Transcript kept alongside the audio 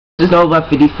This is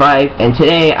Nova55, and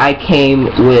today I came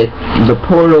with the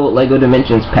Portal Lego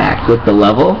Dimensions pack with the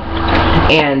level.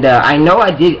 And I know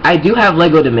I do have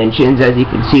Lego Dimensions. As you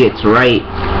can see, it's right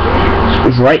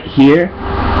here.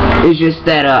 It's just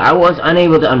that I was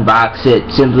unable to unbox it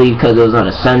simply because it was on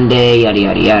a Sunday, yada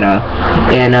yada yada,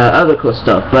 and other cool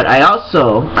stuff. But I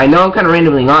know I'm kind of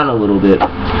rambling on a little bit,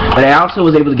 but I also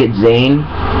was able to get Zane.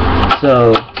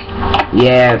 So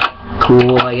yeah,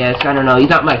 cool, I guess. I don't know, he's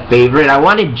not my favorite. I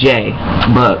wanted Jay,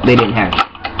 but they didn't have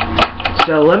it.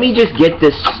 So let me just get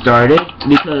this started,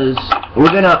 because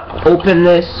we're gonna open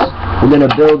this, we're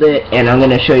gonna build it, and I'm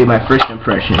gonna show you my first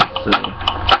impression. So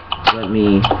let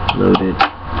me load it.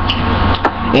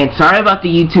 And sorry about the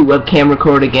YouTube webcam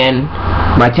record again.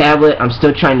 My tablet, I'm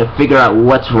still trying to figure out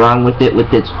what's wrong with it,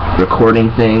 with its recording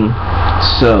thing.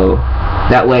 So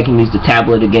that way I can use the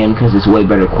tablet again, because it's way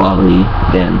better quality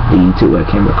than the YouTube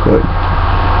webcam record.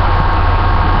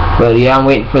 But yeah, I'm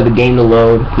waiting for the game to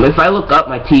load. If I look up,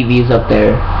 my TV's up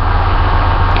there.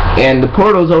 And the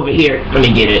portal's over here. Let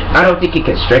me get it. I don't think it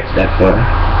can stretch that far.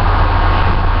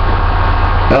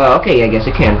 Okay, I guess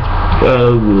it can.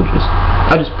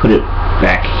 I'll just put it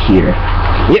back here.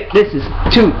 Yep, this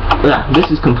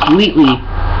is completely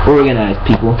organized,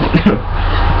 people.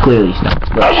 Clearly it's not.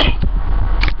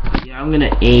 But yeah, I'm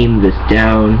gonna aim this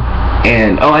down.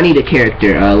 And oh, I need a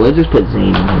character. Let's just put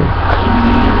Zane in here.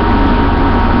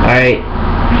 Alright,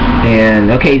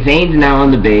 and okay, Zane's now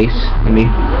on the base. Let me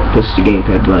push the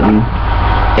gamepad button.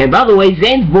 And by the way,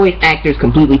 Zane's voice actor is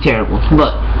completely terrible.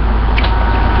 But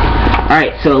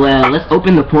alright, so let's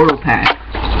open the Portal pack.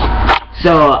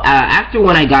 So after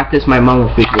when I got this, my mom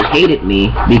officially hated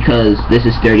me because this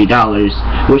is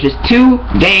 $30, which is too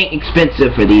dang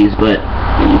expensive for these. But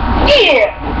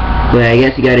yeah, but I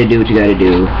guess you gotta do what you gotta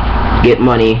do. Get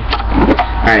money.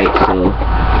 Alright, so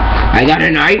I got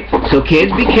a knife, so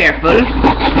kids be careful.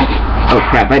 Oh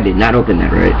crap, I did not open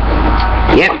that right.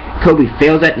 Yep, Kobe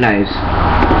fails at knives.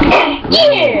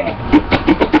 Yeah!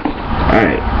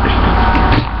 Alright.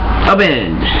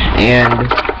 Open! And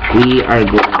we are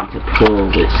going to pull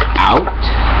this out.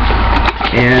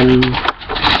 And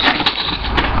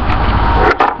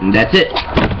that's it.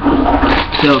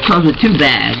 So it comes with 2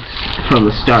 bags from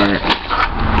the start.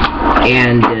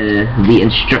 And the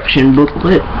instruction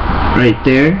booklet right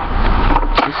there.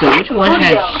 So which one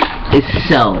is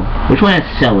Cell? Which one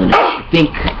has Cell in it? I think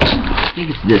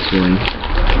it's this one.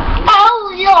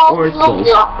 Or it's both.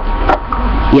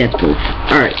 Yeah, it's both.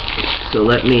 Alright. So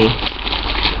let me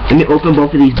open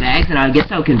both of these bags, and I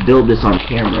guess I can build this on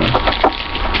camera.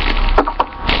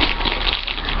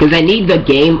 Because I need the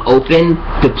game open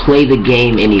to play the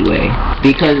game anyway.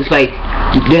 Because it's like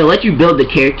they'll let you build the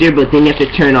character, but then you have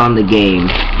to turn on the game.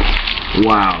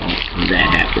 Wow, that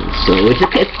happens. So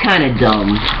it's kind of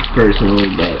dumb, personally,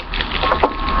 but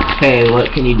hey,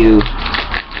 what can you do?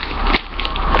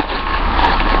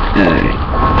 Alright.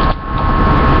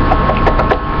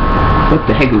 What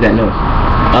the heck was that noise?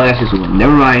 Oh, that's just wind.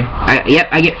 Never mind. Yep,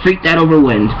 I get freaked out over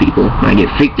wind, people. I get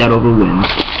freaked out over wind.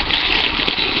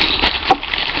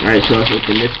 Alright, so let's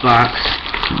open this box.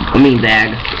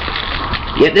 Bag.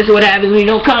 Yep, this is what happens when you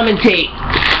don't commentate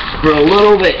for a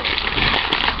little bit.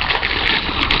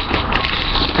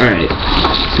 Alright,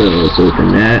 so let's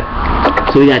open that.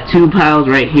 So we got 2 piles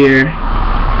right here.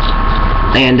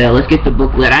 And let's get the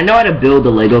booklet. I know how to build a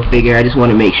Lego figure. I just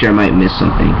want to make sure I might miss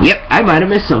something. Yep, I might have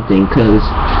missed something, because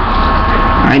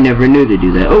I never knew to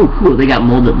do that. Oh, cool, they got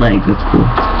molded legs. That's cool.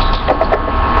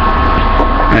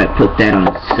 Alright, put that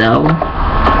on Cell.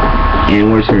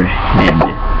 And where's her head?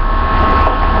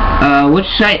 Which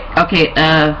side? Okay,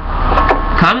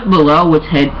 comment below which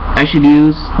head I should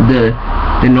use. The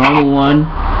normal one,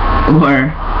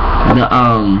 or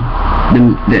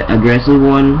the aggressive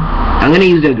one. I'm gonna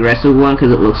use the aggressive one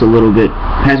because it looks a little bit,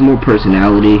 has more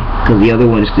personality, because the other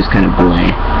one is just kind of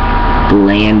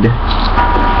bland.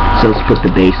 So let's put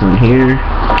the base on here.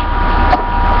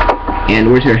 And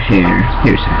where's her hair?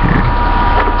 Here's her hair.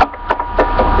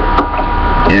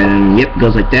 And yep,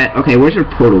 goes like that. Okay, where's her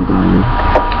portal gun?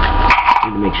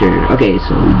 Need to make sure. Okay,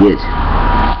 so we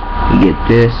get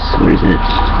this. Where is it?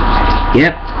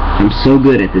 Yep, I'm so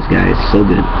good at this, guys. So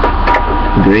good.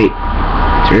 Great.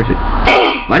 Terrific.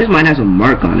 Why does mine have a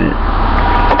mark on it?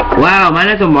 Wow, mine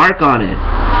has a mark on it.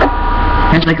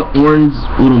 It has like an orange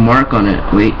little mark on it.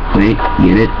 Wait,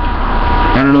 get it?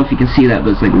 I don't know if you can see that,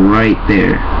 but it's like right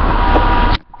there.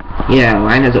 Yeah,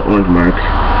 mine has an orange mark.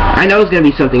 I know it's gonna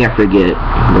be something I forget,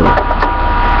 but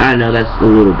I don't know, that's a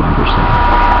little bothersome.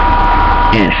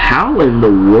 And how in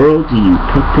the world do you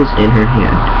put this in her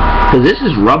hand? Because this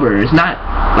is rubber. It's not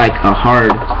like a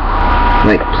hard,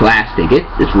 like plastic.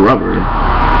 It's rubber.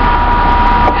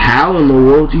 How How in the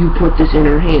world do you put this in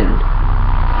her hand?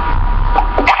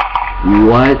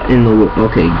 What in the world?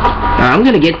 Okay. I'm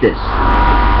gonna get this.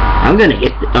 I'm gonna hit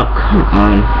the... Oh, come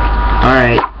on.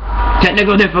 Alright.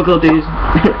 Technical difficulties.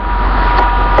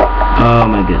 Oh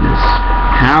my goodness.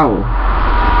 How?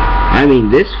 I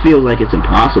mean, this feels like it's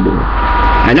impossible.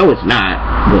 I know it's not,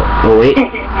 but... Oh, wait.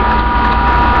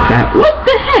 What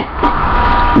the heck?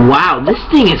 Wow, this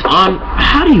thing is on...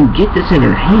 How do you get this in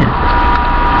her hand?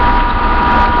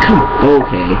 Come on.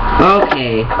 Okay.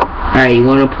 Okay. Alright, you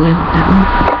wanna play with that one?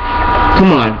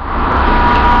 Come on.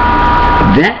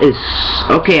 That is...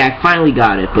 Okay, I finally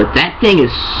got it, but that thing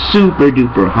is super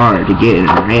duper hard to get in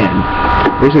her hand.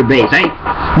 Where's her base?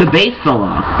 The base fell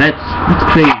off. That's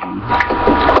crazy.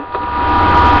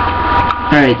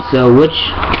 Alright, so which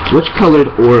colored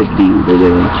orb do you really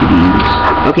want you to use?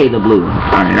 Okay, the blue one.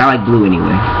 Alright, I like blue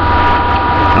anyway.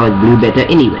 I like blue better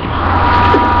anyway.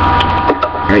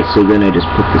 Alright, so then I just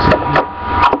put this in.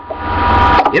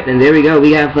 Yep, and there we go.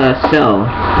 We have Cell,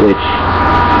 which...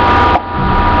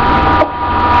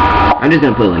 I'm just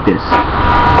gonna put it like this.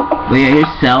 But yeah,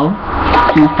 here's Cell.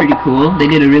 She was pretty cool. They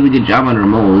did a really good job on her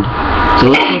mold. So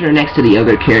let's put her next to the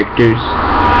other characters.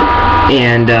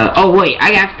 And, oh wait,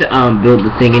 I have to, build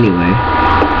the thing anyway.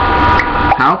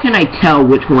 How can I tell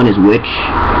which one is which?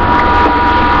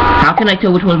 How can I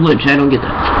tell which one's which? I don't get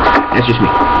that. That's just me.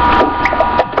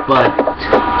 But,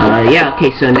 yeah,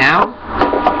 okay, so now,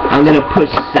 I'm gonna push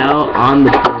Cell on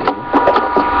the portal.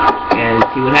 And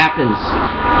see what happens.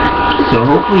 So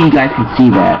hopefully you guys can see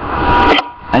that.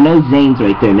 I know Zane's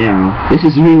right there now. This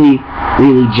is really,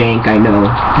 really jank, I know.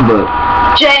 But...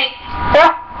 Jank!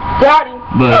 Got him!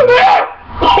 But...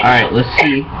 Alright, let's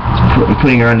see. I'm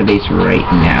putting her on the base right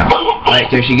now.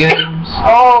 Alright, there she goes.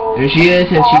 Oh. There she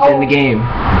is, and she's in the game.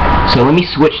 So let me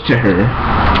switch to her.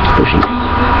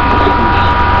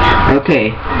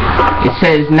 Okay. It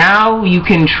says now you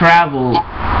can travel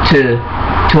to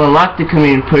unlock the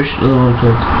community push...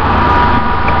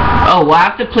 Oh, well, I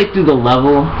have to play through the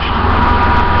level.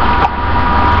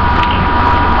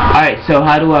 Alright, so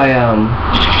how do I,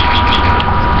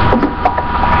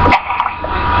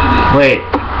 Wait,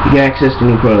 you can access the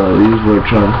new portal. Use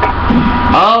Vortron.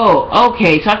 Oh,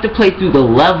 okay, so I have to play through the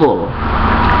level.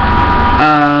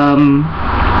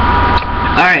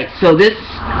 Alright, so this,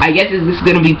 I guess, is this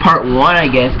gonna be part 1, I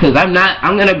guess, because I'm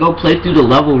gonna go play through the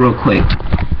level real quick.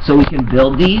 So we can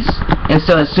build these, and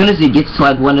so as soon as it gets to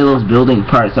like one of those building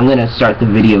parts, I'm gonna start the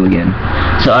video again.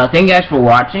 So thank you guys for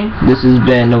watching. This has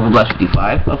been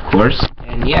NovaBlast55, of course,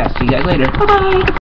 and yeah, see you guys later. Bye bye.